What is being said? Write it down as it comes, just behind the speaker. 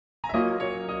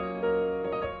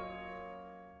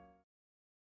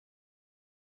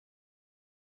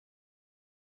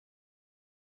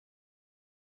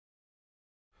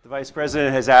Vice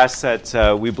President has asked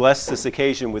that we bless this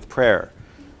occasion with prayer.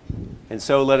 And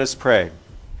so let us pray.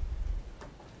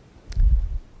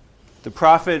 The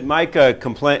prophet Micah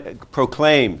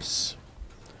proclaims,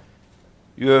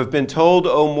 "You have been told,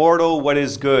 O mortal, what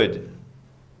is good,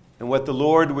 and what the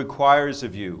Lord requires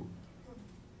of you,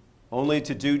 only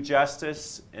to do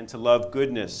justice and to love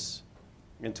goodness,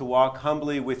 and to walk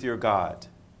humbly with your God."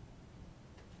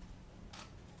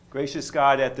 Gracious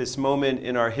God, at this moment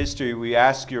in our history, we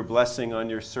ask your blessing on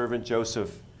your servant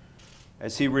Joseph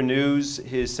as he renews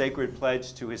his sacred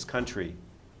pledge to his country.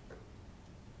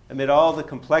 Amid all the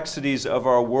complexities of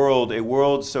our world, a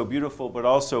world so beautiful but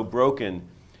also broken,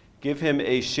 give him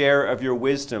a share of your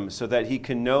wisdom so that he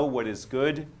can know what is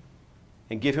good,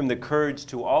 and give him the courage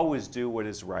to always do what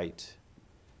is right.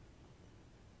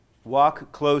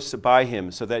 Walk close by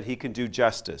him so that he can do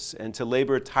justice and to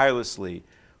labor tirelessly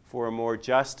for a more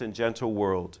just and gentle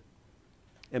world.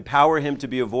 Empower him to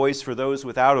be a voice for those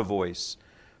without a voice,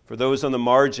 for those on the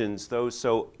margins, those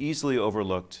so easily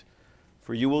overlooked.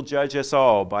 For you will judge us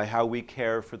all by how we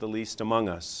care for the least among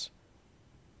us.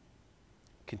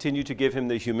 Continue to give him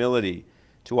the humility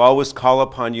to always call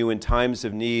upon you in times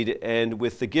of need, and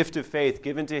with the gift of faith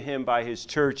given to him by his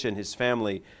church and his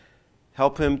family,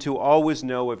 help him to always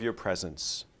know of your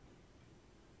presence.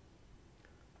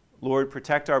 Lord,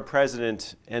 protect our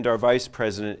president and our vice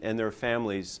president and their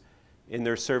families in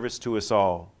their service to us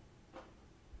all.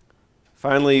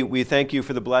 Finally, we thank you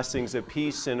for the blessings of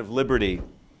peace and of liberty.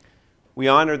 We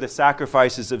honor the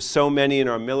sacrifices of so many in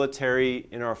our military,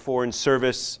 in our foreign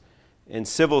service, and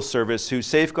civil service who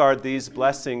safeguard these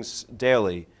blessings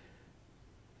daily.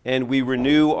 And we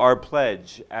renew our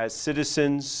pledge as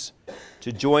citizens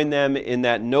to join them in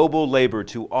that noble labor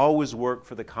to always work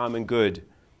for the common good.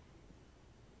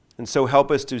 And so help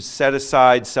us to set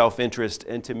aside self-interest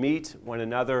and to meet one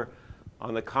another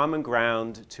on the common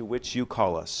ground to which you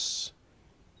call us.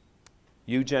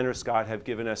 You, generous God, have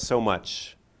given us so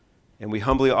much, and we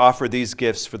humbly offer these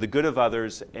gifts for the good of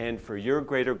others and for your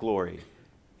greater glory.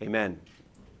 Amen.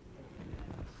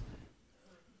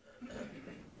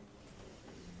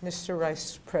 Mr.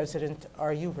 Vice President,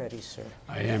 are you ready, sir?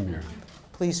 I am, Your Honor.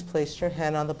 Please place your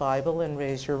hand on the Bible and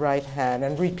raise your right hand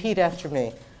and repeat after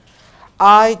me.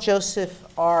 I, Joseph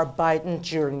R. Biden,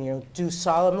 Jr., do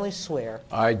solemnly swear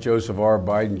I, Joseph R.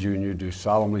 Biden, Jr., do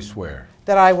solemnly swear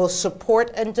that I will support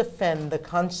and defend the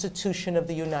Constitution of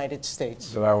the United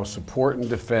States that I will support and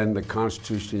defend the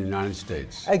Constitution of the United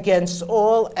States against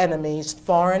all enemies,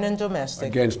 foreign and domestic,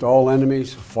 against all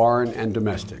enemies, foreign and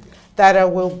domestic, that I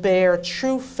will bear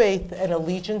true faith and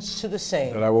allegiance to the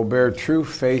same, that I will bear true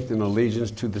faith and allegiance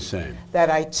to the same,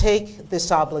 that I take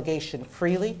this obligation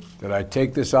freely, that I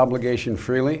take this obligation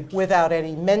freely without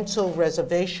any mental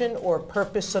reservation or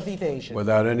purpose of evasion,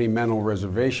 without any mental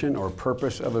reservation or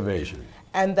purpose of evasion,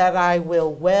 and that I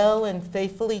will well and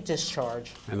faithfully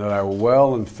discharge and that I will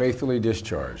well and faithfully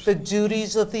discharge the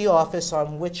duties of the office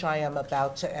on which I am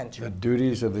about to enter. the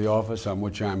duties of the office on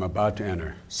which I am about to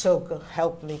enter. So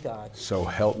help me God. So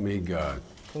help me God.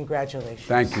 Congratulations.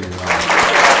 Thank you, Your Honor.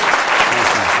 Thank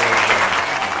you very much.